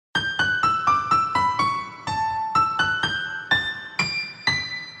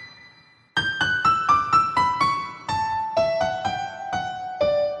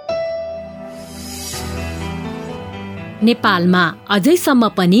नेपालमा अझैसम्म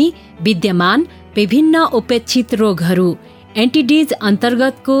पनि विद्यमान विभिन्न उपेक्षित रोगहरू एन्टिडिज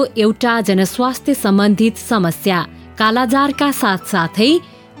अन्तर्गतको एउटा जनस्वास्थ्य सम्बन्धित समस्या कालाजारका साथसाथै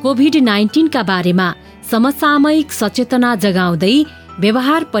कोभिड-19 का बारेमा समसामयिक सचेतना जगाउँदै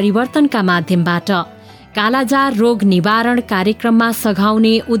व्यवहार परिवर्तनका माध्यमबाट कालाजार रोग निवारण कार्यक्रममा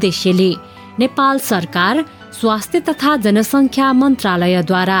सघाउने उद्देश्यले नेपाल सरकार स्वास्थ्य तथा जनसङ्ख्या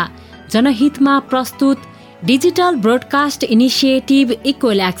मन्त्रालयद्वारा जनहितमा प्रस्तुत digital broadcast initiative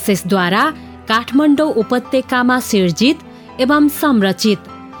equal एक्सेसद्वारा Kathmandu उपत्यकामा सिर्जित एवं संरचित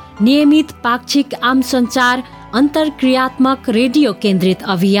नियमित पाक्षिक आम सञ्चार अन्तर्क्रियात्मक रेडियो केन्द्रित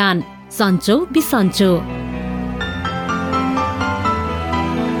अभियान सन्चो बिसन्चो।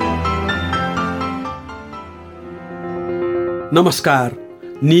 नमस्कार।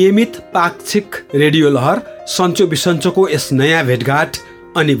 नियमित पाक्षिक रेडियो लहर सन्चो बिसन्चोको यस नयाँ भेटघाट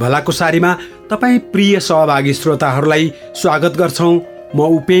अनि भलाकुसारीमा तपाईँ प्रिय सहभागी श्रोताहरूलाई स्वागत गर्छौं। म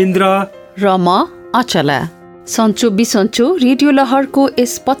उपेन्द्र र म अचला। सन्चो बिसन्चो रेडियो लहरको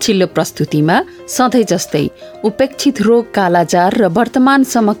यस पछिल्लो प्रस्तुतिमा सधैँ जस्तै उपेक्षित रोग कालाजार र वर्तमान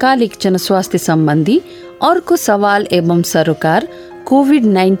समकालिक जनस्वास्थ्य सम्बन्धी अर्को सवाल एवं सरोकार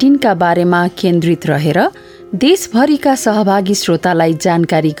कोभिड-19 का बारेमा केन्द्रित रहेर देशभरिका सहभागी श्रोतालाई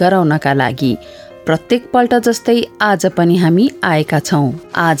जानकारी गराउनका लागि प्रत्येक पल्ट जस्तै आज पनि हामी आएका छौं।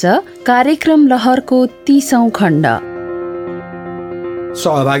 आज कार्यक्रम लहरको 30औं खण्ड।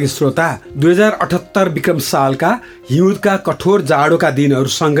 सहभागी श्रोता, 2078 विक्रम सालका हिउँदका कठोर जाडोका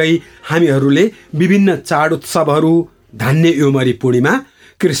दिनहरूसँगै हामीहरूले विभिन्न चाड उत्सवहरू, धान्य योमरी पूर्णिमा,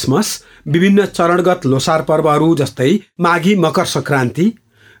 क्रिसमस, विभिन्न चरणगत लोसार पर्वहरू जस्तै माघी मकर संक्रान्ति,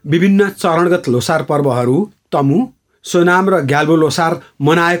 विभिन्न चरणगत लोसार पर्वहरू तमु, सोनाम र ग्याल्बो लोसार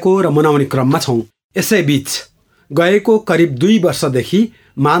मनाएको र मनाउने क्रममा छौं। यसैबीच गएको करिब 2 वर्षदेखि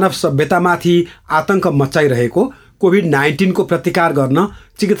मानव सभ्यतामाथि आतंक मचाइरहेको कोभिड-19 को प्रतिकार गर्न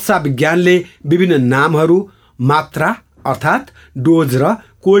चिकित्सा विज्ञानले विभिन्न नामहरू, मात्रा अर्थात् डोज र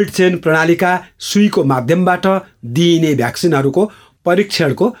कोल्ड चेन प्रणालीका सुईको माध्यमबाट दिइने भ्याक्सिनहरूको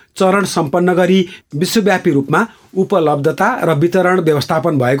परीक्षणको चरण सम्पन्न गरी विश्वव्यापी रूपमा उपलब्धता र वितरण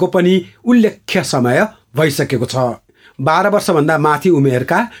व्यवस्थापन भएको पनि उल्लेख्य समय भइसकेको छ। 12 वर्षभन्दा माथि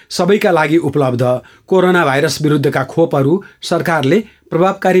उमेरका सबैका लागि उपलब्ध कोरोना भाइरस विरुद्धका खोपहरू सरकारले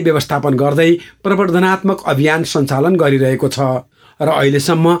प्रभावकारी व्यवस्थापन गर्दै प्रवर्धनात्मक अभियान सञ्चालन गरिरहेको छ र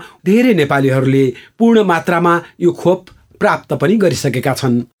अहिलेसम्म धेरै नेपालीहरूले पूर्ण मात्रामा यो खोप प्राप्त पनि गरिसकेका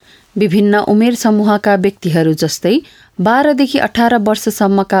छन्। विभिन्न उमेर समूहका व्यक्तिहरू जस्तै 12 देखि 18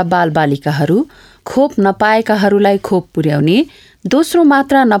 वर्षसम्मका बालबालिकाहरू, खोप नपाएकाहरूलाई खोप पुर्याउने, दोस्रो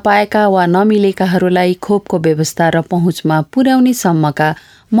मात्रा नपाएका वा नमिलेकाहरूलाई खोपको व्यवस्था र पहुँचमा पुर्याउने सम्मका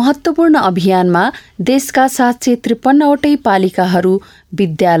महत्त्वपूर्ण अभियानमा देशका 753वटै पालिकाहरू,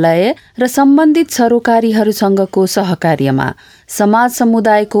 विद्यालय र सम्बन्धित सरोकारीहरूसँगको सहकार्यमा समाज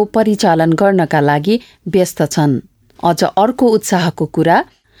समुदायको परिचालन गर्नका लागि व्यस्त छन्। अझ अर्को उत्साहको कुरा,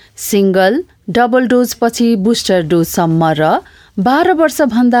 सिंगल, डबल डोज पछि बुस्टर डोजसम्म र 12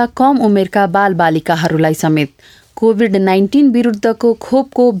 वर्षभन्दा कम उमेरका बालबालिकाहरूलाई समेत कोभिड-19 विरुद्धको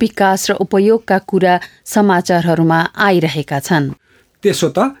खोपको विकास र उपयोगका कुरा समाचारहरूमा आइरहेका छन्। त्यसो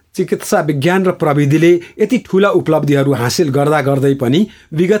त चिकित्सा विज्ञान र प्रविधिले यति ठूला उपलब्धिहरू हासिल गर्दा गर्दै पनि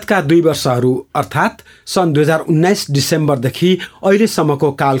विगतका 2 वर्षहरू अर्थात् सन् 2019 डिसेम्बरदेखि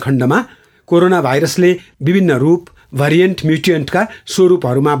अहिलेसम्मको कालखण्डमा कोरोना भाइरसले विभिन्न रूप, भरिएन्ट, म्युटेन्टका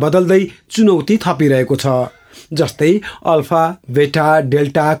स्वरूपहरूमा बदल्दै चुनौती थपिरहेको छ, जस्तै अल्फा, बेटा,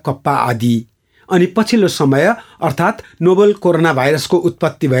 डेल्टा, कप्पा आदि। अनि पछिल्लो समय अर्थात् नोभल कोरोना भाइरसको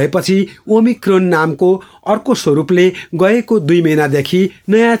उत्पत्ति भएपछि ओमिक्रोन नामको अर्को स्वरूपले गएको 2 महिनादेखि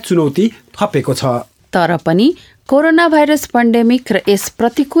नयाँ चुनौती थपेको छ। तर पनि कोरोना भाइरस पेन्डेमिक र यस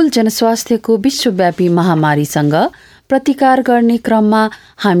प्रतिकूल जनस्वास्थ्यको विश्वव्यापी महामारीसँग प्रतिकार गर्ने क्रममा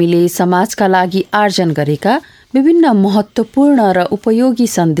हामीले समाजका लागि आर्जन गरेका विभिन्न महत्त्वपूर्ण र उपयोगी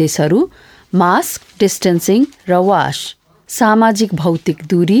सन्देशहरू, मास्क, डिस्टेन्सिङ र वास, सामाजिक भौतिक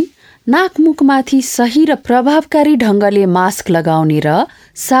दूरी, नाकमुखमाथि सही र प्रभावकारी ढङ्गले मास्क लगाउने र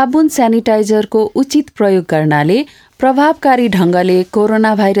साबुन सेनिटाइजरको उचित प्रयोग गर्नाले प्रभावकारी ढङ्गले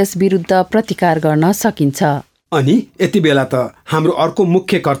कोरोना भाइरस विरुद्ध प्रतिकार गर्न सकिन्छ। अनि यति बेला त हाम्रो अर्को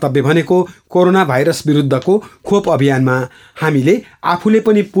मुख्य कर्तव्य भनेको कोरोना भाइरस विरुद्धको खोप अभियानमा हामीले आफूले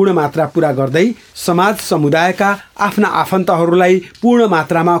पनि पूर्ण मात्रा पूरा गर्दै समाज समुदायका आफ्ना आफन्तहरूलाई पूर्ण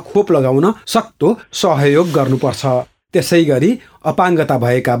मात्रामा खोप लगाउन सक्दो सहयोग गर्नुपर्छ। त्यसै गरी अपाङ्गता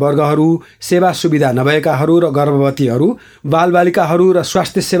भएका वर्गहरू, सेवा सुविधा नभएकाहरू र गर्भवतीहरू, बालबालिकाहरू र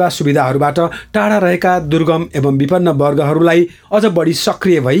स्वास्थ्य सेवा सुविधाहरूबाट टाढा रहेका दुर्गम एवं विपन्न वर्गहरूलाई अझ बढी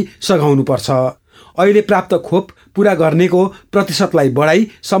सक्रिय भई सघाउनुपर्छ। अहिले प्राप्त खोप पूरा गर्नेको प्रतिशतलाई बढाई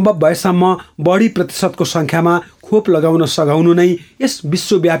सम्भव भएसम्म बढी प्रतिशतको सङ्ख्यामा खोप लगाउन सघाउनु नै यस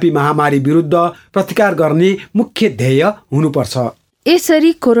विश्वव्यापी महामारी विरुद्ध प्रतिकार गर्ने मुख्य ध्येय हुनुपर्छ।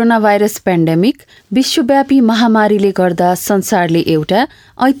 यसरी कोरोना भाइरस पेन्डेमिक विश्वव्यापी महामारीले गर्दा संसारले एउटा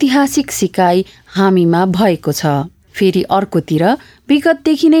ऐतिहासिक सिकाइ हामीमा भएको छ। फेरि अर्कोतिर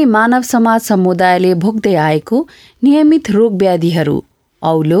विगतदेखि नै मानव समाज समुदायले भोग्दै आएको नियमित रोग व्याधिहरू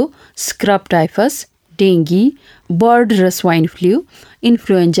औलो, स्क्रब टाइफस, डेङ्गी, बर्ड र स्वाइन फ्लू,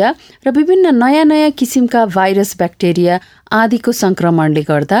 इन्फ्लुएन्जा र विभिन्न नयाँ नयाँ किसिमका भाइरस ब्याक्टेरिया आदिको सङ्क्रमणले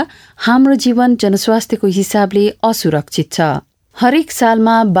गर्दा हाम्रो जीवन जनस्वास्थ्यको हिसाबले असुरक्षित छ। हरेक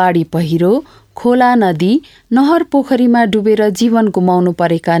सालमा बाढी पहिरो, खोला नदी, नहर पोखरीमा डुबेर जीवन गुमाउनु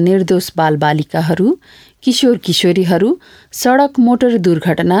परेका निर्दोष बालबालिकाहरू, किशोर किशोरीहरू, सडक मोटर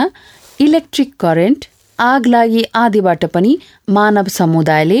दुर्घटना, इलेक्ट्रिक करेन्ट, आग लागि आदिबाट पनि मानव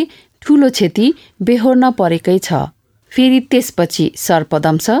समुदायले ठूलो क्षति बेहोर्न परेकै छ। फेरि त्यसपछि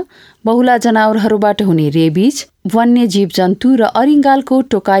सर्पदंश, बहुला जनावरहरूबाट हुने रेबिज, वन्य जीव जन्तु र अरिङ्गालको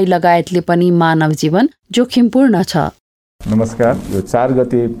टोकाइ लगायतले पनि मानव जीवन जोखिमपूर्ण छ। नमस्कार। यो 4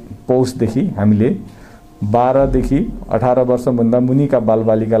 गते पौषदेखि हामीले 12 देखि 18 वर्षभन्दा मुनिका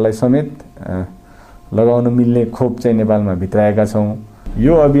बालबालिकालाई समेत लगाउन मिल्ने खोप चाहिँ नेपालमा भित्राएका छौँ।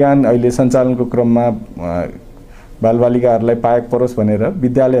 यो अभियान अहिले सञ्चालनको क्रममा बालबालिकाहरूलाई पाएक परोस् भनेर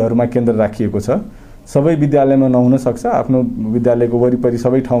विद्यालयहरूमा केन्द्र राखिएको छ। सबै विद्यालयमा नहुन सक्छ, आफ्नो विद्यालयको वरिपरि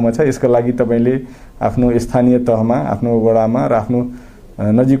सबै ठाउँमा छ। यसका लागि तपाईँले आफ्नो स्थानीय तहमा, आफ्नो वडामा र आफ्नो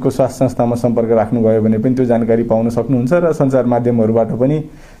नजिकको स्वास्थ्य संस्थामा सम्पर्क राख्नुभयो भने पनि त्यो जानकारी पाउन सक्नुहुन्छ र सञ्चार माध्यमहरूबाट पनि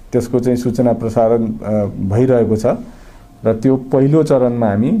त्यसको चाहिँ सूचना प्रसारण भइरहेको छ। र त्यो पहिलो चरणमा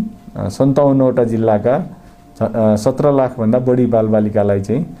हामी 57वटा जिल्लाका 17 लाखभन्दा बढी बालबालिकालाई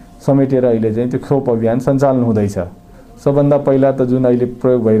चाहिँ समेटेर अहिले चाहिँ त्यो खोप अभियान सञ्चालन हुँदैछ। सबभन्दा पहिला त जुन अहिले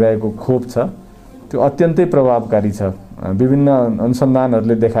प्रयोग भइरहेको खोप छ त्यो अत्यन्तै प्रभावकारी छ। विभिन्न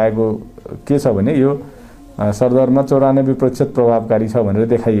अनुसन्धानहरूले देखाएको के छ भने यो सरदरमा 94% प्रभावकारी छ भनेर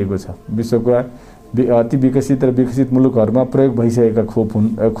देखाइएको छ। विश्वका अति विकसित र विकसित मुलुकहरूमा प्रयोग भइसकेका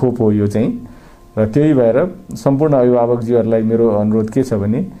खोप हो यो चाहिँ। र त्यही भएर सम्पूर्ण अभिभावकजीहरूलाई मेरो अनुरोध के छ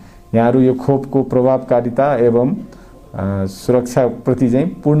भने यहाँहरू यो खोपको प्रभावकारिता एवं सुरक्षाप्रति चाहिँ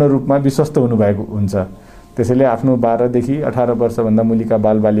पूर्ण रूपमा विश्वस्त हुनुभएको हुन्छ। त्यसैले आफ्नो 12 देखि 18 वर्षभन्दा मुनिका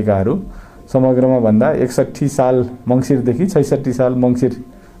बालबालिकाहरू समग्रमा भन्दा 61 साल मङ्सिरदेखि 66 साल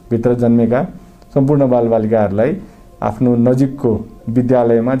मङ्सिरभित्र जन्मेका सम्पूर्ण बालबालिकाहरूलाई आफ्नो नजिकको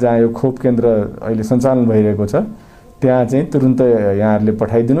विद्यालयमा जहाँ यो खोप केन्द्र अहिले सञ्चालन भइरहेको छ त्यहाँ चाहिँ तुरुन्त यहाँहरूले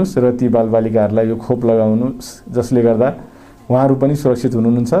पठाइदिनुहोस् र ती बालबालिकाहरूलाई यो खोप लगाउनुहोस्, जसले गर्दा उहाँहरू पनि सुरक्षित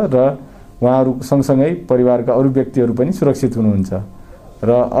हुनुहुन्छ र उहाँहरू सँगसँगै परिवारका अरू व्यक्तिहरू पनि सुरक्षित हुनुहुन्छ।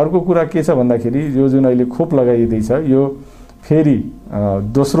 र अर्को कुरा के छ भन्दाखेरि यो जुन अहिले खोप लगाइँदैछ यो फेरि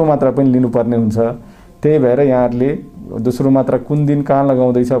दोस्रो मात्रा पनि लिनुपर्ने हुन्छ। त्यही भएर यहाँहरूले दोस्रो मात्रा कुन दिन कहाँ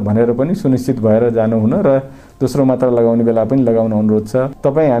लगाउँदैछ भनेर पनि सुनिश्चित भएर जानुहुन र दोस्रो मात्रा लगाउने बेला पनि लगाउन अनुरोध छ।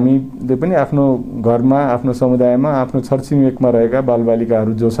 तपाईँ हामीले पनि आफ्नो घरमा, आफ्नो समुदायमा, आफ्नो छरछिमेकमा रहेका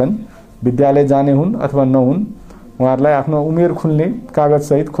बालबालिकाहरू जो छन् विद्यालय जाने हुन् अथवा नहुन् उहाँहरूलाई आफ्नो उमेर खुल्ने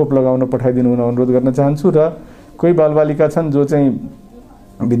कागजसहित खोप लगाउन पठाइदिनु हुन अनुरोध गर्न चाहन्छु। र कोही बालबालिका छन् जो चाहिँ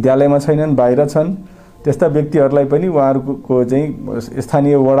विद्यालयमा छैनन्, बाहिर छन्, त्यस्ता व्यक्तिहरूलाई पनि उहाँहरूको चाहिँ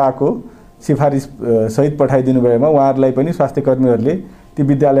स्थानीय वडाको सिफारिस सहित पठाइदिनु भएमा उहाँहरूलाई पनि स्वास्थ्य कर्मीहरूले ती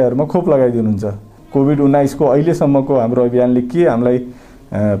विद्यालयहरूमा खोप लगाइदिनुहुन्छ। कोभिड-19 को अहिलेसम्मको हाम्रो अभियानले के हामीलाई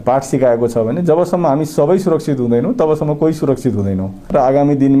पाठ सिकाएको छ भने जबसम्म हामी सबै सुरक्षित हुँदैनौँ तबसम्म कोही सुरक्षित हुँदैनौँ। र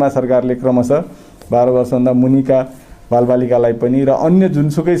आगामी दिनमा सरकारले क्रमशः 12 वर्षभन्दा मुनिका बालबालिकालाई पनि र अन्य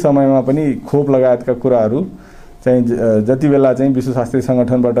जुनसुकै समयमा पनि खोप लगायतका कुराहरू चाहिँ जति बेला चाहिँ विश्व स्वास्थ्य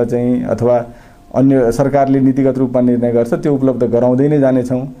सङ्गठनबाट चाहिँ अथवा अन्य सरकारले नीतिगत रूपमा निर्णय गर्छ त्यो उपलब्ध गराउँदै नै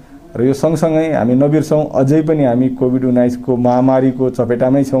जानेछौँ। र यो सँगसँगै हामी नबिर्सौँ अझै पनि हामी कोभिड-19 को महामारीको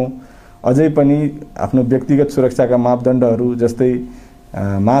चपेटामै छौँ। अझै पनि आफ्नो व्यक्तिगत सुरक्षाका मापदण्डहरू जस्तै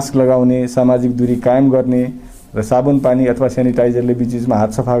मास्क लगाउने, सामाजिक दूरी कायम गर्ने र साबुन पानी अथवा सेनिटाइजरले बीचमा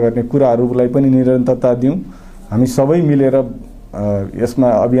हात सफा गर्ने कुराहरूलाई पनि निरन्तरता दिउँ। हामी सबै मिलेर यसमा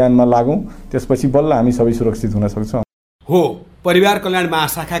अभियानमा लागौँ, त्यसपछि बल्ल हामी सबै सुरक्षित हुन सक्छौँ। हो, परिवार कल्याण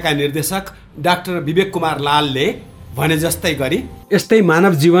महाशाखाका निर्देशक डाक्टर विवेक कुमार लालले भने जस्तै गरी यस्तै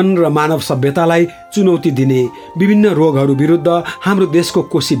मानव जीवन र मानव सभ्यतालाई चुनौती दिने विभिन्न रोगहरू विरुद्ध हाम्रो देशको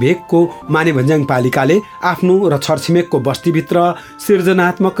कोशी भेगको मानेभन्ज्याङ पालिकाले आफ्नो र छरछिमेकको बस्तीभित्र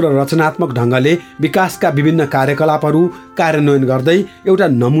सृजनात्मक र रचनात्मक ढङ्गले विकासका विभिन्न कार्यकलापहरू कार्यान्वयन गर्दै एउटा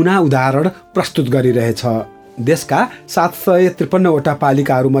नमुना उदाहरण प्रस्तुत गरिरहेछ। देशका 753वटा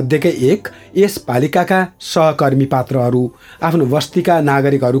पालिकाहरू मध्येकै एक यस पालिकाका सहकर्मी पात्रहरू आफ्नो बस्तीका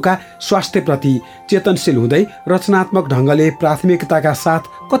नागरिकहरूका स्वास्थ्यप्रति चेतनशील हुँदै रचनात्मक ढङ्गले प्राथमिकताका साथ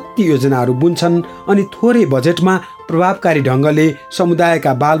कति योजनाहरू बुन्छन् अनि थोरै बजेटमा प्रभावकारी ढङ्गले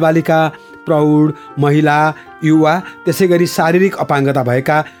समुदायका बालबालिका, प्रौढ, महिला, युवा, त्यसै गरी शारीरिक अपाङ्गता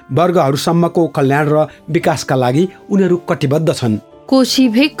भएका वर्गहरूसम्मको कल्याण र विकासका लागि उनीहरू कटिबद्ध छन्। कोशी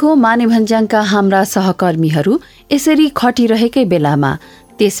भेगको मानेभन्ज्याङका हाम्रा सहकर्मीहरू यसरी खटिरहेकै बेलामा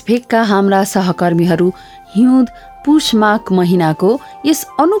त्यस भेगका हाम्रा सहकर्मीहरू हिउँद पुष माघ महिनाको यस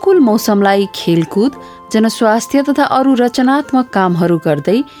अनुकूल मौसमलाई खेलकुद, जनस्वास्थ्य तथा अरू रचनात्मक कामहरू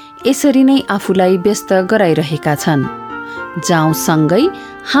गर्दै यसरी नै आफूलाई व्यस्त गराइरहेका छन्। जाउँ सँगै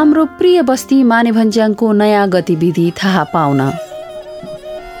हाम्रो प्रिय बस्ती मानेभन्ज्याङको नयाँ गतिविधि थाहा पाउन।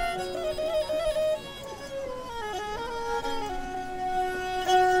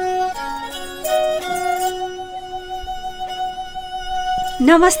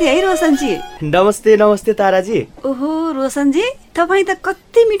 नमस्ते है रोशनजी। नमस्ते नमस्ते ताराजी। ओहो रोशनजी, तपाईँ त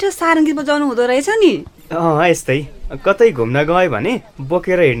कति मिठो सारङ्गी बजाउनु हुँदो रहेछ नि। यस्तै कतै घुम्न गए भने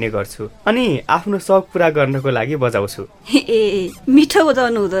बोकेर हिँड्ने गर्छु अनि आफ्नो शौक पुरा गर्नको लागि बजाउँछु। ए मिठो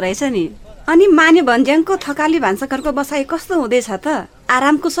बजाउनु हुँदो रहेछ नि। अनि मानेभन्ज्याङको थकाली भान्साघरको बसाइ कस्तो हुँदैछ त?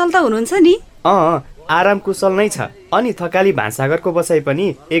 आराम कुशल त हुनुहुन्छ नि? आराम कुशल नै छ। अनि थकाली भान्साघरको बसाइ पनि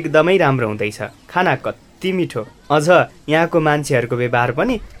एकदमै राम्रो हुँदैछ। खाना कति मिठो, अझ यहाँको मान्छेहरूको व्यवहार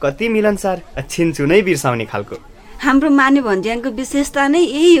पनि कति मिलनसार, छिन्चु नै बिर्साउने खालको। हाम्रो मानेभन्ज्याङको विशेषता नै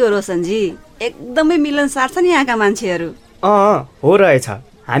यही हो रोशनजी, एकदमै मिलनसार छन् यहाँका मान्छेहरू। हो रहेछ।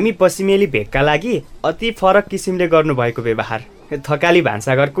 हामी पश्चिमेली भेगका लागि अति फरक किसिमले गर्नुभएको व्यवहार, थकाली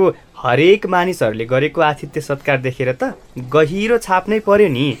भान्साघरको हरेक मानिसहरूले गरेको आतिथ्य सत्कार देखेर त गहिरो छाप नै पर्यो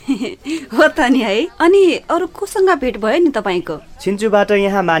नि। हो त नि है। अनि अरू कोसँग भेट भयो नि तपाईँको? छिन्चुबाट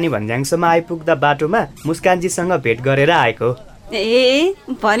यहाँ मानेभन्ज्याङसम्म आइपुग्दा बाटोमा मुस्कानजीसँग भेट गरेर आएको। ए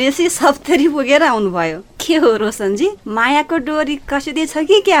भनेपछि सप्तरी पुगेर आउनुभयो। के हो रोशनजी, मायाको डोरी कसिँदैछ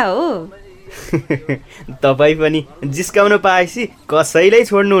कि क्या हो? तपाईँ पनि जिस्काउन पाएपछि कसैलाई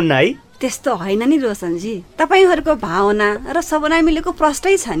छोड्नुहुन्न है। त्यस्तो होइन नि रोशनजी, तपाईँहरूको भावना र सबनाइ मिलेको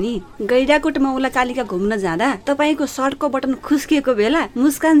प्रष्टै छ नि। गैडाकोट मौला कालिका घुम्न जाँदा तपाईँको सर्टको बटन खुस्किएको बेला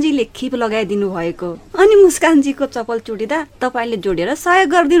मुस्कानजीले खिप लगाइदिनु भएको, अनि मुस्कानजीको चप्पल चुडिँदा तपाईँले जोडेर सहयोग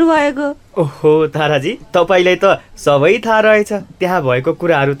गरिदिनु भएको। ओहो ताराजी, तपाईँलाई त सबै थाहा रहेछ त्यहाँ भएको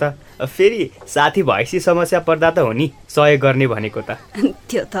कुराहरू त। फेरि साथी भएपछि समस्या पर्दा त हो नि सहयोग गर्ने भनेको त।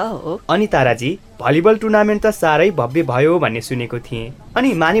 त्यो त हो। अनि ताराजी, भलिबल टुर्नामेन्ट त साह्रै भव्य भयो भन्ने सुनेको थिएँ, अनि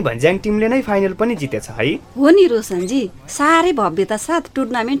मानेभन्ज्याङ टिमले नै फाइनल पनि जितेछ है? हो नि रोशनजी, साह्रै भव्यता साथ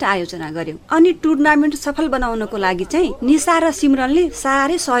टुर्नामेन्ट आयोजना गर्यो। अनि टुर्नामेन्ट सफल बनाउनको लागि चाहिँ निशा र सिमरनले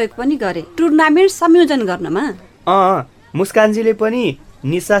साह्रै सहयोग पनि गरे टुर्नामेन्ट संयोजन गर्नमा। मुस्कानजीले पनि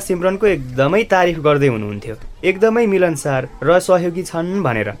निशा सिमरनको एकदमै तारिफ गर्दै हुनुहुन्थ्यो, एकदमै मिलनसार र सहयोगी छन्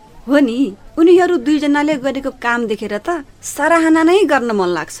भनेर। हो नि, उनीहरू दुईजनाले गरेको काम देखेर त सराहना नै गर्न मन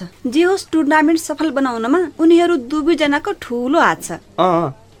लाग्छ। जे होस्, टुर्नामेन्ट सफल बनाउनमा उनीहरू दुवैजनाको ठुलो हात छ।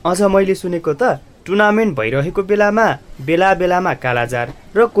 अझ मैले सुनेको त टुर्नामेन्ट भइरहेको बेलामा बेलामा कालाजार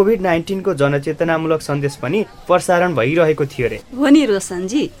र कोभिड-19 को जनचेतनामूलक सन्देश पनि प्रसारण भइरहेको थियो रे। हो नि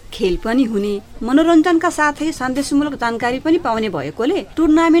रोशनजी, खेल पनि हुने, मनोरञ्जनका साथै सन्देशमूलक जानकारी पनि पाउने भएकोले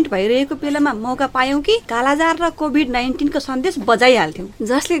टुर्नामेन्ट भइरहेको बेलामा मौका पायौं कि कालाजार र कोभिड-19 को सन्देश बजाइहाल्थ्यौं,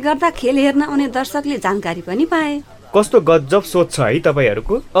 जसले गर्दा खेल हेर्न आउने दर्शकले जानकारी पनि पाए। कस्तो गजब सोच छ है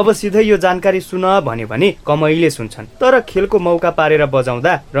तपाईहरूको। अब सिधै यो जानकारी सुन भन्यो भने कमैले सुन्छन्, तर खेलको मौका पारेर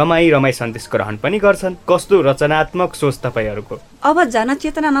बजाउँदा रमाई सन्देश ग्रहण पनि गर्छन्। कस्तो रचनात्मक सोच तपाईहरूको। अब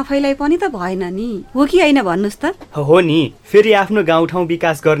जनचेतना नफैलाई पनि त भएन नि, हो कि होइन भन्नुस् त? हो नि, फेरि आफ्नो गाउँठाउँ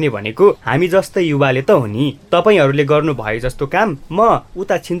विकास गर्ने भनेको हामी जस्तै युवाले त हो नि। तपाईहरूले गर्नु भए जस्तो काम म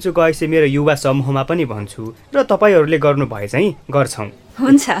उता छिन्चु गएपछि मेरो युवा समूहमा पनि भन्छु र तपाईहरूले गर्नु भए चाहिँ गर्छौं।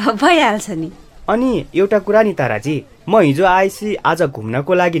 हुन्छ, भइहाल्छ नि। अनि एउटा कुरा नि ताराजी, म हिजो आएपछि आज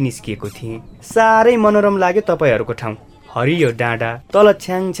घुम्नको लागि निस्किएको थिएँ। साह्रै मनोरम लाग्यो तपाईँहरूको ठाउँ। हरियो डाँडा, तल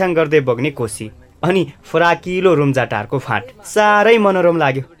छ्याङ गर्दै बग्ने कोशी, अनि फराकिलो रुम्जाटारको फाँट, साह्रै मनोरम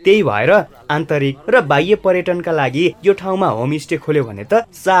लाग्यो। त्यही भएर आन्तरिक र बाह्य पर्यटनका लागि यो ठाउँमा होमस्टे खोल्यो भने त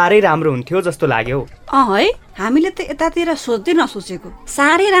साह्रै राम्रो हुन्थ्यो जस्तो लाग्यो। है, हामीले त यतातिर सोच्दै नसोचेको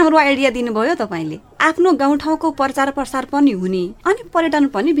साह्रै राम्रो आइडिया दिनुभयो तपाईँले। आफ्नो गाउँठाउँको प्रचार प्रसार पनि हुने अनि पर्यटन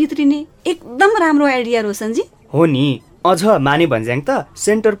पनि भित्रिने, एकदम राम्रो आइडिया रोशनजी। हो नि, अझ मानेभन्ज्याङ त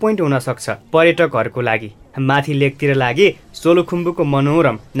सेन्टर पोइन्ट हुन सक्छ पर्यटकहरूको लागि। माथि लेकतिर लागे सोलुखुम्बुको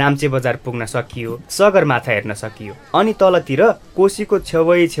मनोरम नाम्चे बजार पुग्न सकियो, सगरमाथा हेर्न सकियो, अनि तलतिर कोशीको छेउ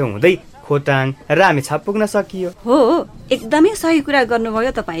हुँदै खोटाङ रामेछाप पुग्न सकियो। हो, एकदमै सही कुरा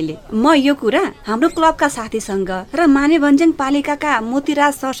गर्नुभयो तपाईँले। म यो कुरा हाम्रो क्लबका साथीसँग र मानेभन्ज्याङ पालिकाका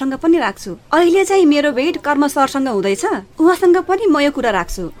मोतीराज सरसँग पनि राख्छु। अहिले चाहिँ मेरो भेट कर्म सरसँग हुँदैछ, उहाँसँग पनि म यो कुरा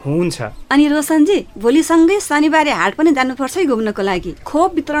राख्छु। हुन्छ। अनि रोशनजी, भोलिसँगै शनिबारे हाट पनि जानुपर्छ है घुम्नको लागि।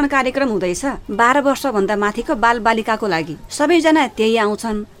 खोप वितरण कार्यक्रम हुँदैछ 12 वर्ष भन्दा माथिको बाल बालिकाको लागि। सबैजना त्यही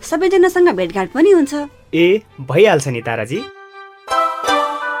आउँछन्, सबैजनासँग भेटघाट पनि हुन्छ। ए भइहाल्छ नि ताराजी।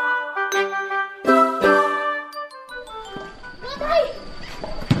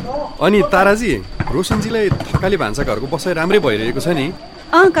 अनि ताराजी, रोशनजीलाई थकाली भान्साघरको बसाइ राम्रै भइरहेको छ नि?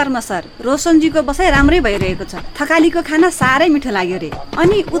 कर्म सर, रोशनजीको बसाइ राम्रै भइरहेको छ। थकालीको खाना साह्रै मिठो लाग्यो रे।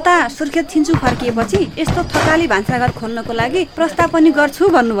 अनि उता सुर्खेत छिन्चु फर्किएपछि यस्तो थकाली भान्साघर खोल्नको लागि प्रस्ताव पनि गर्छु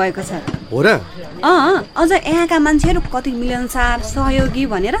भन्नुभएको छ। हो र? अझ यहाँका मान्छेहरू कति मिलनसार सहयोगी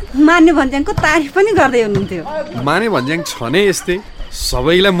भनेर माने भन्ज्याङको तारिफ पनि गर्दै हुनुहुन्थ्यो। माने भन्ज्याङ छ नै यस्तै,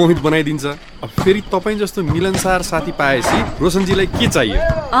 सबैलाई मोहित बनाइदिन्छ। फेरि तपाईँ जस्तो मिलनसार साथी पाएपछि रोशनजीलाई के चाहियो?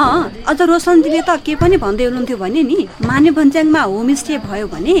 अझ रोशनजीले त के पनि भन्दै हुनुहुन्थ्यो भने नि, माने भन्ज्याङमा होमस्टे भयो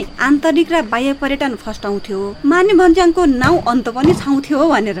भने आन्तरिक र बाह्य पर्यटन फस्टाउँथ्यो, माने भन्ज्याङको नाउँ अन्त पनि छाउँथ्यो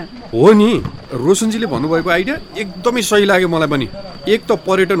भनेर। हो नि, रोशनजीले भन्नुभएको आइडिया एकदमै सही लाग्यो मलाई पनि। एक त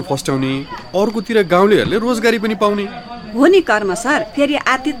पर्यटन फस्टाउने, अर्कोतिर गाउँलेहरूले रोजगारी पनि पाउने। हो नि कर्म सर, फेरि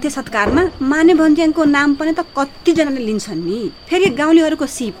आतिथ्य सत्कारमा माने भन्ज्याङको नाम पनि त कतिजनाले लिन्छन् नि। फेरि गाउँलेहरूको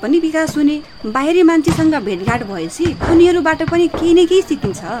सिप पनि विकास हुने, बाहिरी मान्छेसँग भेटघाट भएपछि उनीहरूबाट पनि केही न केही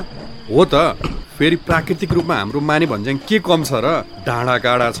सिकिन्छ। हो त, फेरि प्राकृतिक रूपमा हाम्रो माने भन्ज्याङ के कम छ र? डाँडा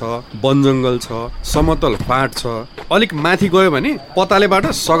काँडा छ, वनजङ्गल छ, समतल फाँट छ। अलिक माथि गयो भने पतालेबाट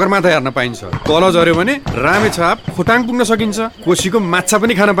सगरमाथा हेर्न पाइन्छ, तल झऱ्यो भने रामेछाप खोटाङ पुग्न सकिन्छ, कोसीको माछा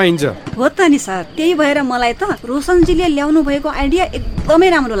पनि खान पाइन्छ। हो त नि सर, त्यही भएर मलाई त रोशनजीले ल्याउनु भएको आइडिया एकदमै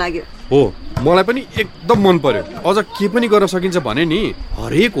राम्रो लाग्यो। हो, मलाई पनि एकदम मन पर्यो। अझ के पनि गर्न सकिन्छ भने नि,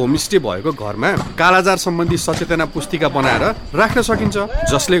 हरेक होमस्टे भएको घरमा कालाजार सम्बन्धी सचेतना पुस्तिका बनाएर राख्न सकिन्छ,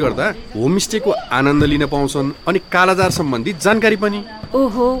 जसले गर्दा होमस्टेको आनन्द लिन पाउँछन् अनि कालाजार सम्बन्धी जानकारी पनि।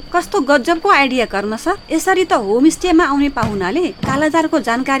 ओहो, कस्तो गजबको आइडिया कर्म सर। यसरी त होमस्टेमा आउने पाहुनाले कालाजारको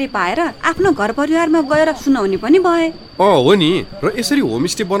जानकारी पाएर आफ्नो घर परिवारमा गएर सुनाउने पनि भए। हो नि, र यसरी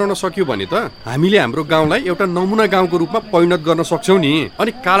होमस्टे बनाउन सक्यो भने त हामीले हाम्रो गाउँलाई एउटा नमुना गाउँको रूपमा परिणत गर्न सक्छौँ नि।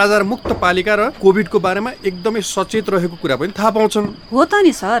 अनि कालाजार मुक्त पालिका र कोभिडको बारेमा एकदमै सचेत रहेको कुरा पनि थाहा पाउँछन्। हो त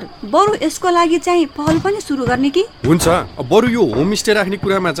नि सर, बरु यसको लागि चाहिँ पहल पनि सुरु गर्ने कि? हुन्छ, बरु यो होमस्टे राख्ने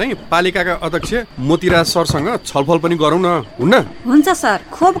कुरामा चाहिँ पालिकाका अध्यक्ष मोतीराज सरसँग छलफल पनि गरौँ न, हुन्न? हुन्छ सर,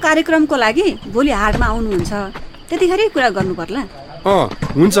 खोप कार्यक्रमको लागि भोलि हाटमा आउनुहुन्छ, त्यतिखेरै कुरा गर्नु पर्ला।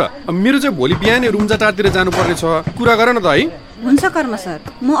 हुन्छ, मेरो चाहिँ भोलि बिहानै रुम्जाटारतिर जानुपर्ने छ, कुरा गर न त है। हुन्छ कर्म सर,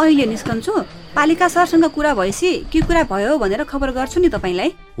 म अहिले निस्कन्छु। पालिका सरसँग कुरा भएपछि के कुरा भयो भनेर खबर गर्छु नि तपाईँलाई।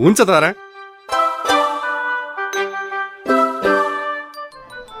 हुन्छ तारा।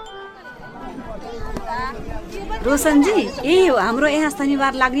 रोशनजी, यही हो हाम्रो यहाँ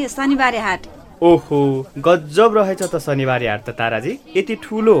शनिबार लाग्ने शनिबारे हाट। ओहो, गजब रहेछ त शनिबारे हाट त ताराजी। यति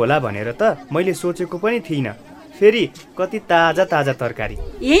ठुलो होला भनेर त मैले सोचेको पनि थिइनँ। फेरि कति ताजा ताजा तरकारी,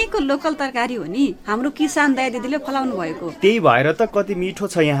 यहीँको लोकल तरकारी हो नि, हाम्रो किसान दाइ दिदीले फलाउनु भएको। त्यही भएर त कति मिठो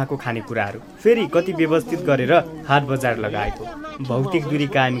छ यहाँको खानेकुराहरू। फेरि कति व्यवस्थित गरेर हाट बजार लगाएको, भौतिक दूरी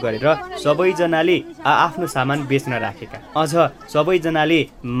कायम गरेर सबैजनाले आफ्नो सामान बेच्न राखेका, अझ सबैजनाले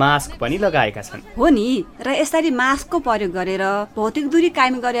मास्क पनि लगाएका छन्। हो नि, र यसरी मास्कको प्रयोग गरेर भौतिक दूरी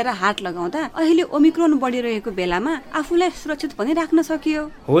कायम गरेर हाट लगाउँदा अहिले ओमिक्रोन बढिरहेको बेलामा आफूलाई सुरक्षित पनि राख्न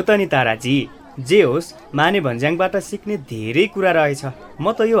सकियो। हो त नि ताराजी, जे होस्, माने भन्ज्याङबाट सिक्ने धेरै कुरा रहेछ।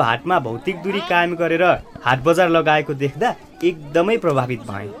 म त यो हाटमा भौतिक दूरी कायम गरेर हाट बजार लगाएको देख्दा एकदमै प्रभावित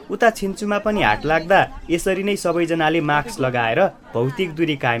भएँ। उता छिन्चुमा पनि हाट लाग्दा यसरी नै सबैजनाले मास्क लगाएर भौतिक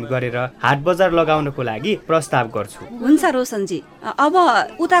दूरी कायम गरेर हाट बजार लगाउनको लागि प्रस्ताव गर्छु। हुन्छ रोशनजी, अब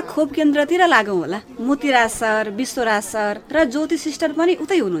उता खोप केन्द्रतिर लागौँ होला। मोतीराज सर, विश्वराज सर र ज्योति सिस्टर पनि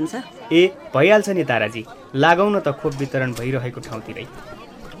उतै हुनुहुन्छ। भइहाल्छ नि ताराजी, लागौँ न त खोप वितरण भइरहेको ठाउँतिरै।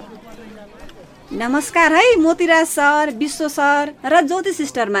 नमस्कार है मोतीराज सर, विश्व सर र ज्योति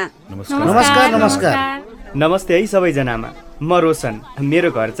सिस्टरमा। नमस्कार। नमस्ते है सबैजनामा। म रोशन,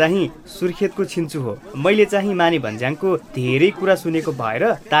 मेरो घर चाहिँ सुर्खेतको छिन्चु हो। मैले चाहिँ माने भन्ज्याङको धेरै कुरा सुनेको भएर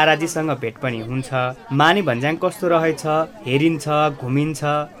ताराजीसँग भेट पनि हुन्छ। माने भन्ज्याङ कस्तो रहेछ, हेरिन्छ, घुमिन्छ।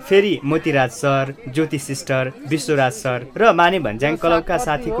 फेरि मोतीराज सर, ज्योति सिस्टर, विश्वराज सर र माने भन्ज्याङ क्लबका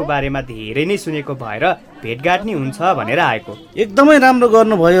साथीको बारेमा धेरै नै सुनेको भएर भेटघाट नि हुन्छ भनेर आएको। एकदमै राम्रो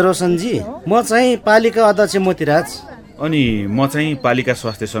गर्नुभयो रोशनजी। म चाहिँ पालिका अध्यक्ष मोतीराज। अनि म चाहिँ पालिका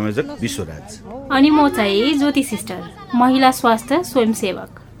स्वास्थ्य संयोजक विश्वराज। अनि म चाहिँ ज्योति सिस्टर, महिला स्वास्थ्य स्वयंसेवक।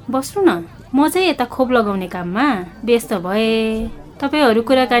 बस्नु न, म चाहिँ यता खोप लगाउने काममा व्यस्त भए। तपाईँहरू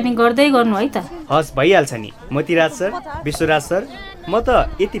कुराकानी गर्दै गर्नु है त। हस्, भइहाल्छ नि मोतीराज सर, विश्वराज सर। म त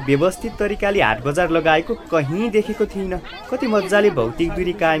यति व्यवस्थित तरिकाले हाट बजार लगाएको कहीँ देखेको थिइनँ। कति मजाले भौतिक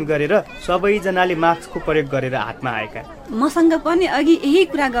दूरी कायम गरेर सबैजनाले मास्कको प्रयोग गरेर हाटमा आएका। मसँग पनि अघि यही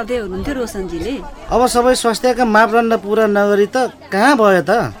कुरा गर्दै हुनुहुन्थ्यो रोशनजीले। अब सबै स्वास्थ्यका मापदण्ड पुरा नगरी त कहाँ भयो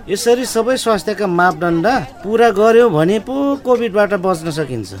त? यसरी सबै स्वास्थ्यका मापदण्ड पुरा गर्यो भने पो कोभिडबाट बच्न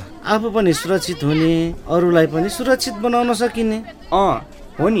सकिन्छ। आफू पनि सुरक्षित हुने, अरूलाई पनि सुरक्षित बनाउन सकिने।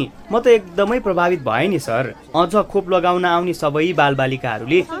 हो नि, म त एकदमै प्रभावित भएँ नि सर। अझ खोप लगाउन आउने सबै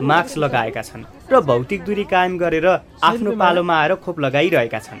बालबालिकाहरूले मास्क लगाएका छन् र भौतिक दूरी कायम गरेर आफ्नो पालोमा आएर खोप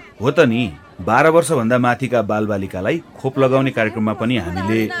लगाइरहेका छन्। हो त नि, 12 वर्षभन्दा माथिका बालबालिकालाई खोप लगाउने कार्यक्रममा पनि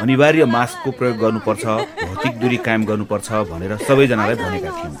हामीले अनिवार्य मास्कको प्रयोग गर्नुपर्छ, भौतिक दूरी कायम गर्नुपर्छ भनेर सबैजनालाई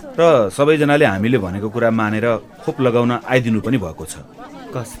भनेका थियौँ र सबैजनाले हामीले भनेको कुरा मानेर खोप लगाउन आइदिनु पनि भएको छ।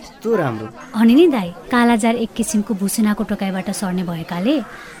 कस्तो राम्रो। अनि नि दाइ, कालाजार एक किसिमको भुसुनाको टोकाइबाट सर्ने भएकाले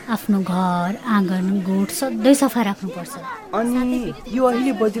आफ्नो घर आँगन गोठ सधैँ सफा राख्नुपर्छ। अनि यो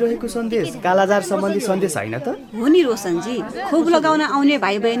अहिले बजिरहेको सन्देश कालाजार सम्बन्धी सन्देश होइन त? हो नि रोशनजी, खोप लगाउन आउने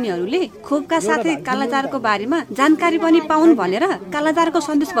भाइ बहिनीहरूले खोपका साथै कालाजारको बारेमा जानकारी पनि पाउन् भनेर कालाजारको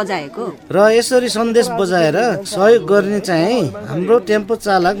सन्देश बजाएको। र यसरी सन्देश बजाएर सहयोग गर्ने चाहिँ हाम्रो टेम्पो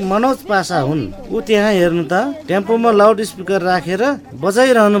चालक मनोज पासा हुन्। ऊ त्यहाँ हेर्नु त, टेम्पोमा लाउड स्पिकर राखेर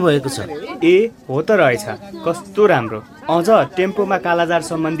बजाइरहनु भएको छ। ए हो त रहेछ, कस्तो राम्रो। अझ टेम्पोमा कालाजार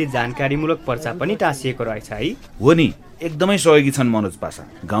सम्बन्धी जानकारीमूलक पर्चा पनि टाँसिएको रहेछ है। हो नि, एकदमै सहयोगी छन् मनोज पासा।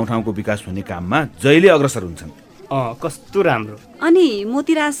 गाउँठाउँको विकास हुने काममा जहिले अग्रसर हुन्छन्। कस्तो राम्रो। अनि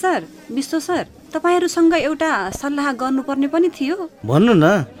मोतीराज सर, विश्व सर, तपाईँहरूसँग एउटा सल्लाह गर्नुपर्ने पनि थियो। भन्नु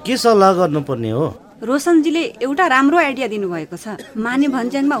न, के सल्लाह गर्नुपर्ने हो? रोशनजीले एउटा राम्रो आइडिया दिनुभएको छ। माने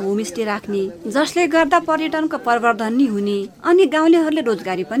भन्ज्याङमा होमस्टे राख्ने, जसले गर्दा पर्यटनको प्रवर्धन नि हुने अनि गाउँलेहरूले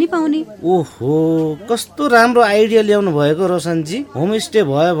रोजगारी पनि पाउने। ओहो, कस्तो राम्रो आइडिया ल्याउनु भएको रोशनजी। होमस्टे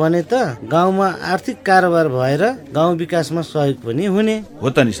भयो भने त गाउँमा आर्थिक कारोबार भएर गाउँ विकासमा सहयोग पनि हुने। हो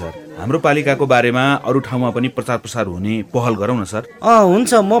त नि सर, हाम्रो पालिकाको बारेमा अरू ठाउँमा पनि प्रचार प्रसार हुने पहल गरौँ न सर।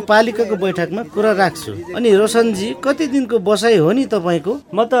 हुन्छ, म पालिकाको बैठकमा कुरा राख्छु। अनि रोशनजी, कति दिनको बसाइ हो नि तपाईँको?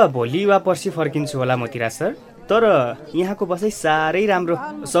 म त भोलि वा पर्सि फर्किन्छु होला मोतीराज सर। तर यहाँको बसाइ साह्रै राम्रो,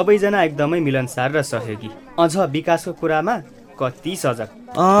 सबैजना एकदमै मिलनसार र सहयोगी, अझ विकासको कुरामा कति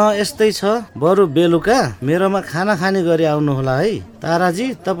सजग। यस्तै छ। बरु बेलुका मेरोमा खाना खाने गरी आउनु होला है।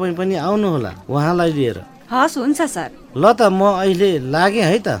 ताराजी, तपाईँ पनि आउनु होला उहाँलाई लिएर। हस्, हुन्छ सर। ल त, म अहिले लागेँ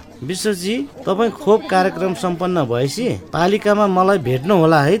है त। विश्वजी, तपाईँ खोप कार्यक्रम सम्पन्न भएपछि पालिकामा मलाई भेट्नु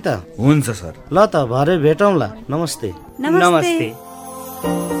होला है त। हुन्छ सर। ल त, भरे भेटौँला। नमस्ते। नमस्ते।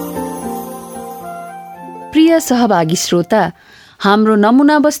 प्रिय सहभागी श्रोता, हाम्रो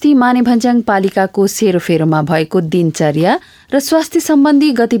नमुना बस्ती मानेभन्ज्याङ पालिकाको सेरोफेरोमा भएको दिनचर्या र स्वास्थ्य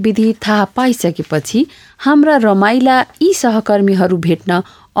सम्बन्धी गतिविधि थाहा पाइसकेपछि हाम्रा रमाइला यी सहकर्मीहरू भेट्न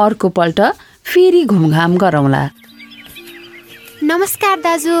अर्को पल्ट फेरि घुमघाम गरौँला। नमस्कार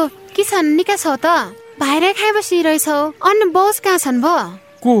दाजु, के छन्? निका छौ त? भाइरा खाइ बसिरहेछौ। अन्य बस कहाँ छन् भो?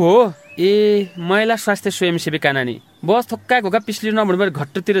 को हो? ए, महिला स्वास्थ्य स्वयंसेविका नानी। बस थोक्का घोका पिछली नभुँडबाट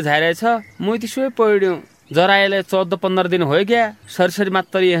घट्टोतिर झाइरहेछ। म त्यसै पढ्यौँ। जराएले 14-15 दिन हो गया। सरसरी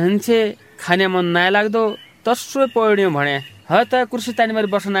मात्र हन्छे, खाने मन नाइ लाग्दो, तसो पढ्यौँ भने। ह त कुर्सी तानीबारी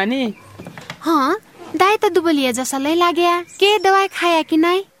बस नानी। दाइ त दुबलिए जसलाई लाग्या। के दवाई खाया कि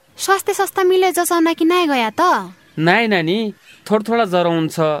नाइ? स्वास्थ्य संस्था मिले जसाउन कि नाइ गया त? नाइ नानी, थोडा ज्वरो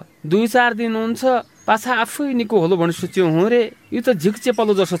हुन्छ, 2-4 दिन हुन्छ, पाछा आफै निको होलो भन्ने सोच्यो हो रे। यो त झिक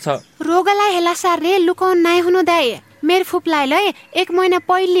चेपलो जसो छ। रोगलाई हेलासार रे लुकाउन नाइ हुनु दाइ। मेरो फुप्लाइलाई 1 महिना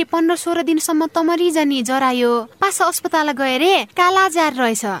पहिले 15-16 दिनसम्म तमरी जरायो। पाछा अस्पताल गए रे कालाजार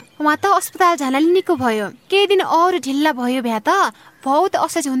रहेछ। उहाँ त अस्पताल झानाले निको भयो। केही दिन अरू ढिल्ला भयो भ्या त बहुत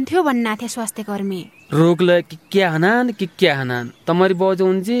असहज हुन्थ्यो भन्ना थिए स्वास्थ्य कर्मी। रोगलाई के हनान तमरी बजो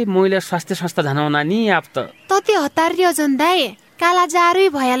उन्जे महिला स्वास्थ्य संस्था झानाउना नि आप त तति हतारियो जन दाइ।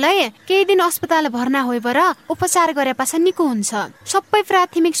 कालाजारै भयालै केही दिन अस्पताल भर्ना होइबर उपचार गरे पाछा निको हुन्छ। सबै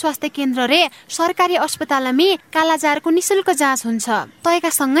प्राथमिक स्वास्थ्य केन्द्र रे सरकारी अस्पतालमी कालाजारको निशुल्क जाँच हुन्छ। तयका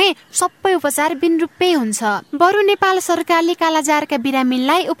सँगै सबै उपचार बिन रुपै हुन्छ। बरु नेपाल सरकारले कालाजारका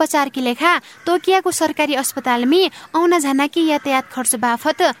बिरामीलाई उपचार कि लेखा तोकियाको सरकारी अस्पतालमी आउन जानाकी यातायात खर्च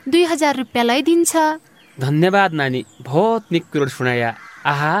बाफत 2000 रुपियाँ लै दिन्छ। धन्यवाद नानी, बहुत निक कुरो सुनाया।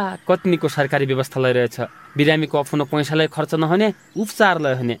 आहा, कतिको सरकारी व्यवस्था लैरहेछ। बिरामीको आफ्नो पैसालाई खर्च नहुने, उपचार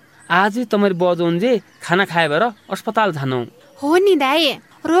लैहुने। आजै तमरी बजोन्जे खाना खाए भएर अस्पताल जानु हो नि दाइ।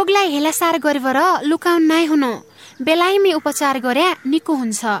 रोगलाई हेलासार गरेर लुकाउन नाइ हुनु, बेलायमी उपचार गरे निको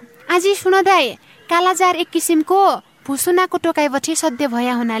हुन्छ। आज सुन दाइ, कालाजार एक किसिमको भुसुनाको टोकाइबटी सध्य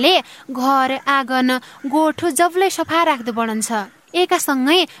भया हुनाले घर आँगन गोठो जबलै सफा राख्दो पडन्छ। एका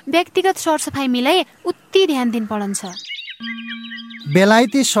सँगै व्यक्तिगत सरसफाइ मिलाई उति ध्यान दिन पडन्छ।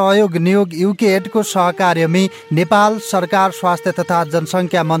 बेलायती सहयोग नियोग युकेएडको सहकार्यमी नेपाल सरकार स्वास्थ्य तथा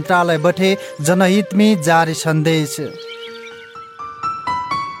जनसङ्ख्या मन्त्रालय बठे जनहितमी जारी सन्देश।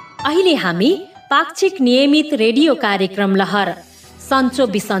 अहिले हामी पाक्षिक नियमित रेडियो कार्यक्रम लहर सन्चो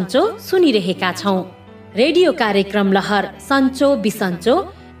बिसन्चो सुनिरहेका छौं। रेडियो कार्यक्रम लहर सन्चो बिसन्चो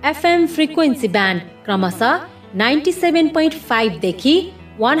FM फ्रिक्वेन्सी ब्यान्ड क्रमशः 97.5 देखि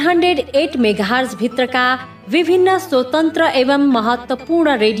 108 मेगाहर्ज भित्रका विभिन्न स्वतन्त्र एवं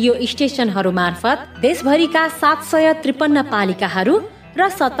महत्त्वपूर्ण रेडियो स्टेशनहरू मार्फत देशभरिका 753 पालिकाहरू र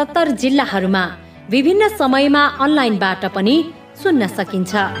 77 जिल्लाहरूमा विभिन्न समयमा अनलाइनबाट पनि सुन्न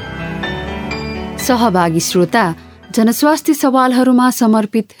सकिन्छ। सहभागी श्रोता, जनस्वास्थ्य सवालहरूमा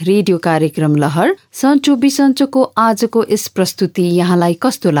समर्पित रेडियो कार्यक्रम लहर सन्चो बिसन्चोको आजको यस प्रस्तुति यहाँलाई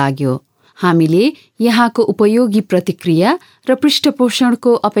कस्तो लाग्यो? हामीले यहाँको उपयोगी प्रतिक्रिया र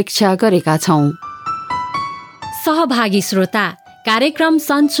पृष्ठपोषणको अपेक्षा गरेका छौं। सहभागी श्रोता, कार्यक्रम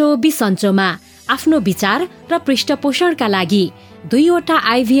सन्चो बिसन्चोमा आफ्नो विचार र पृष्ठपोषणका लागि 2वटा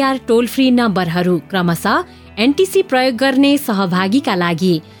आइभीआर टोल फ्री नम्बरहरू क्रमशः एनटिसी प्रयोग गर्ने सहभागीका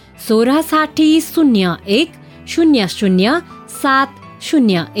लागि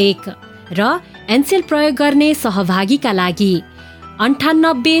 166001000701 र एनसेल प्रयोग गर्ने सहभागीका लागि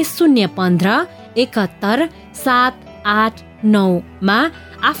 9801578789 मा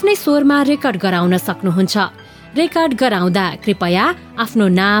आफ्नै स्वरमा रेकर्ड गराउन सक्नुहुन्छ। रेकर्ड गराउँदा कृपया आफ्नो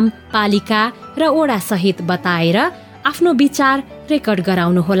नाम, पालिका र ओडा सहित बताएर आफ्नो विचार रेकर्ड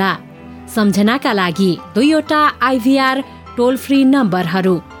गराउनुहोला। सम्झनाका लागि 2वटा आइभीआर टोल फ्री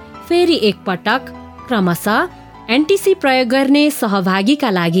नम्बरहरू फेरि एकपटक क्रमशः एनटिसी प्रयोग गर्ने सहभागीका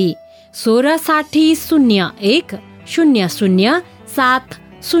लागि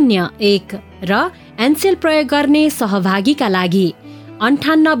 1660100701 र एनसेल प्रयोग गर्ने सहभागीका लागि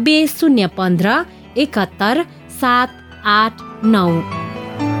 9801578789।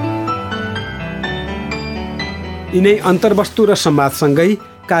 यिनै अन्तर्वस्तु र संवादसँगै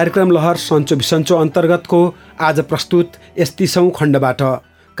कार्यक्रम लहर सन्चो बिसन्चो अन्तर्गतको आज प्रस्तुत यस 30औं खण्डबाट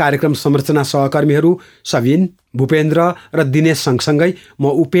कार्यक्रम संरचना सहकर्मीहरू सबिन, भूपेन्द्र र दिनेश सँगसँगै म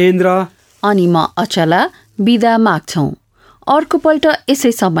उपेन्द्र अनि म अचला बिदा माग्छौं। अर्कोपल्ट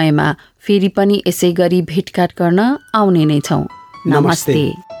यसै समयमा फेरि पनि यसै गरी भेटघाट गर्न आउने नै छौं। नमस्ते।